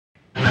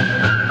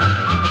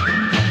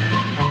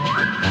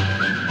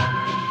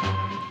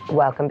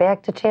Welcome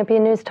back to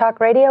Champion News Talk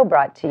Radio,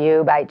 brought to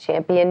you by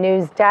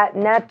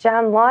championnews.net.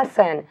 John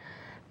Lawson,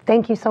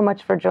 thank you so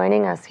much for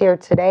joining us here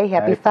today.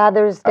 Happy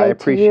Father's Day to you. I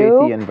appreciate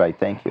the invite.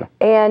 Thank you.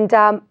 And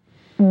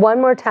one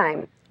more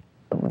time,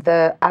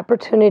 the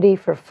opportunity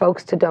for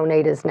folks to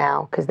donate is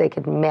now, because they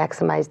could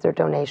maximize their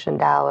donation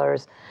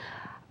dollars.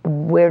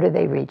 Where do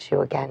they reach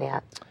you again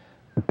at?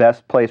 The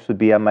best place would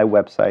be on my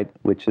website,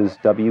 which is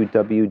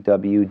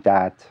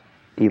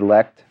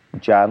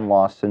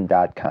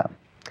www.electjohnlawson.com.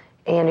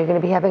 And you're going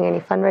to be having any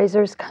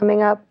fundraisers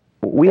coming up?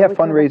 We have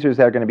fundraisers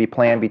that are going to be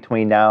planned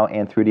between now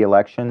and through the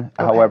election.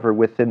 Okay. However,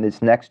 within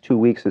this next 2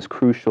 weeks is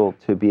crucial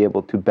to be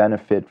able to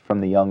benefit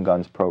from the Young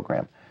Guns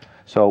program.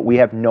 So we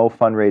have no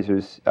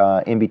fundraisers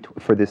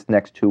for this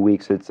next 2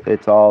 weeks.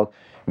 It's all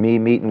me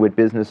meeting with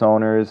business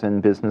owners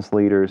and business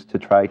leaders to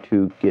try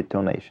to get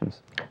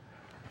donations.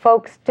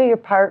 Folks, do your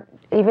part.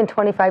 Even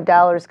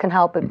 $25 can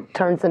help. It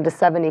turns into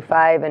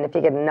 $75, and if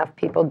you get enough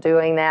people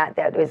doing that,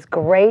 that is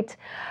great.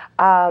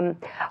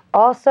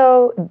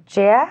 Also,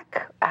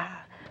 Jack,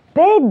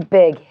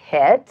 big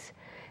hit,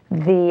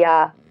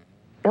 the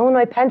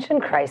Illinois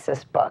Pension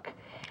Crisis book.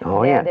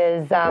 Oh, yeah. That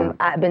is,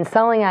 I've been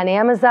selling on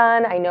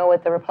Amazon. I know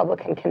at the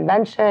Republican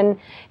Convention.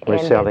 We're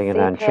selling it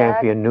on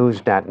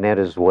championnews.net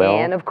as well.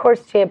 And, of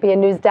course,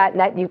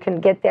 championnews.net. You can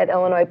get that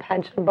Illinois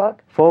pension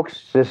book.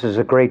 Folks, this is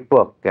a great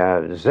book.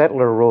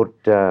 Zettler wrote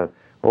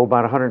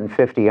about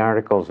 150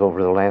 articles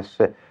over the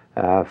last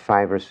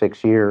 5 or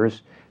 6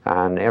 years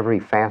on every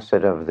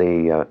facet of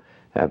the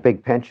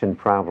big pension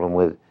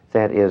problem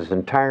that is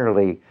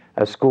entirely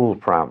a school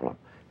problem.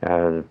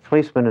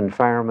 Policemen and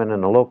firemen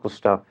and the local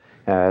stuff,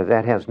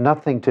 that has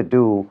nothing to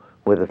do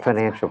with the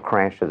financial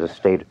crash of the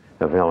state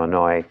of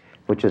Illinois,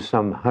 which is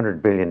some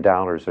 $100 billion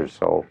or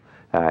so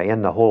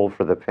in the hole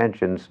for the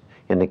pensions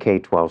in the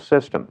K-12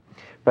 system.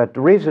 But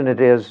the reason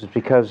it is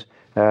because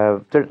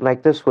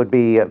like this would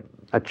be a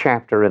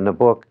chapter in the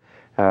book.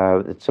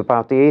 It's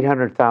about the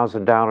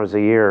 $800,000 a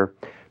year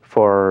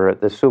for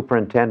the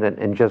superintendent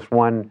in just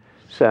one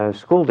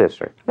school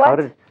district.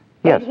 What?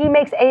 Yes. He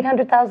makes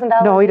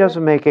 $800,000? No, he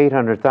doesn't make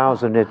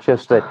 $800,000. It's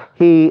just that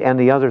he and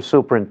the other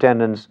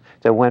superintendents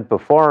that went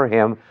before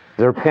him,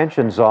 their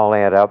pensions all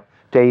add up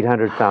to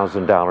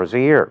 $800,000 a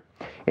year.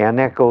 And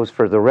that goes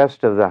for the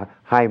rest of the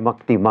high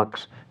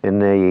muck-de-mucks in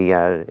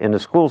the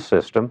school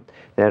system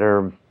that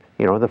are,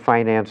 you know, the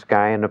finance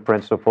guy and the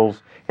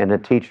principals and the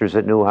teachers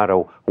that knew how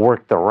to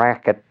work the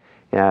racket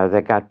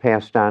that got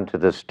passed on to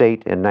the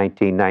state in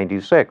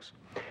 1996.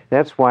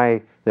 That's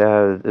why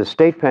the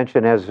state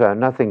pension has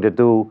nothing to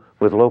do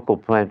with local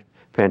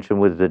pension,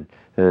 with the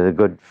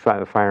good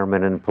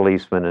firemen and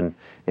policemen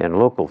and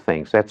local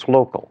things. That's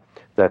local.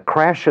 The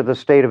crash of the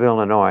state of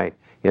Illinois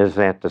is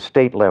at the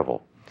state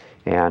level.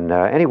 And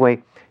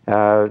anyway,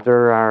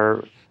 there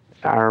are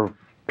our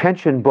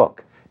pension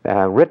book,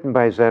 written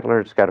by Zettler.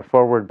 It's got a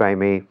foreword by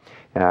me,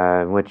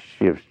 in which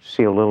you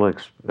see a little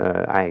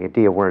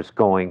idea where it's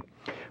going.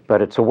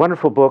 But it's a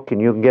wonderful book,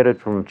 and you can get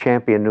it from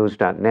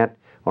championnews.net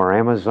or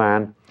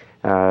Amazon.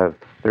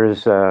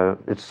 It's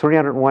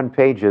 301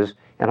 pages,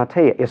 and I'll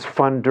tell you, it's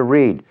fun to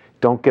read.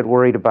 Don't get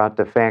worried about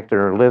the fact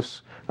there are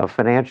lists of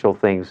financial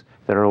things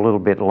that are a little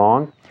bit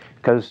long,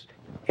 because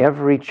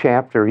every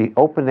chapter, you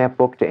open that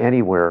book to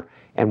anywhere,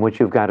 and what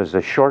you've got is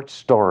a short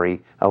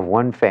story of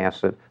one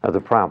facet of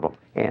the problem.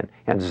 And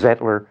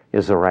Zettler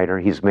is the writer.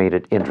 He's made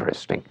it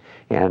interesting.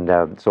 And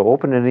so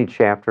open any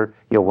chapter,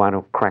 you'll want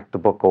to crack the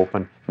book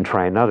open and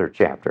try another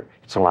chapter.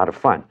 It's a lot of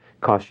fun.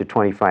 Costs you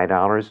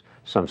 $25,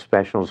 some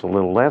specials a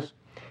little less,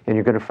 and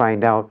you're going to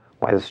find out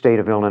why the state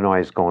of Illinois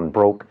is going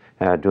broke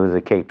due to the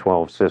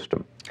K-12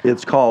 system.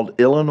 It's called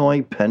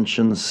Illinois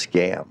Pension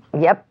Scam.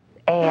 Yep,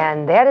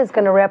 and that is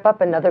going to wrap up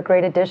another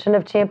great edition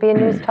of Champion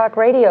News Talk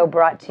Radio,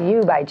 brought to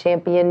you by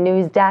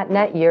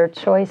championnews.net, your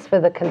choice for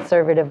the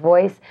conservative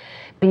voice.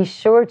 Be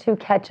sure to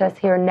catch us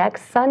here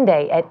next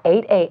Sunday at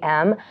 8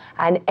 a.m.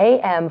 on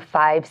AM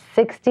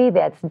 560.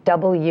 That's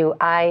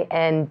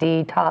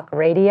WIND Talk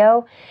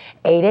Radio.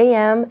 8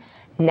 a.m.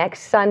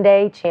 next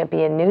Sunday,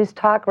 Champion News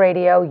Talk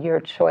Radio, your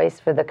choice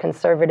for the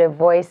conservative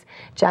voice.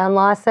 John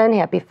Lawson,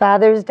 happy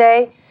Father's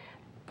Day.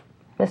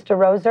 Mr.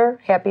 Roser,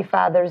 happy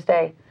Father's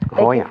Day.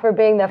 Thank you for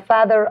being the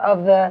father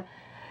of the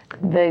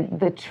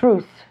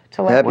truth.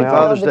 To let happy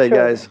Father's Day,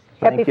 guys.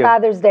 Happy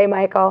Father's Day,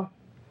 Michael.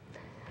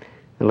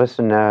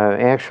 Listen,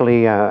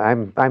 actually,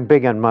 I'm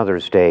big on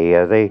Mother's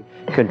Day. They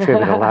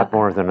contribute a lot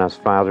more than us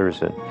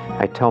fathers, and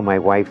I tell my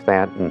wife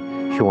that,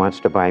 and she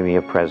wants to buy me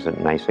a present,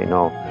 and I say,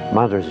 no,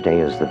 Mother's Day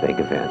is the big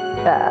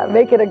event.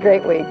 Make it a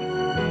great week.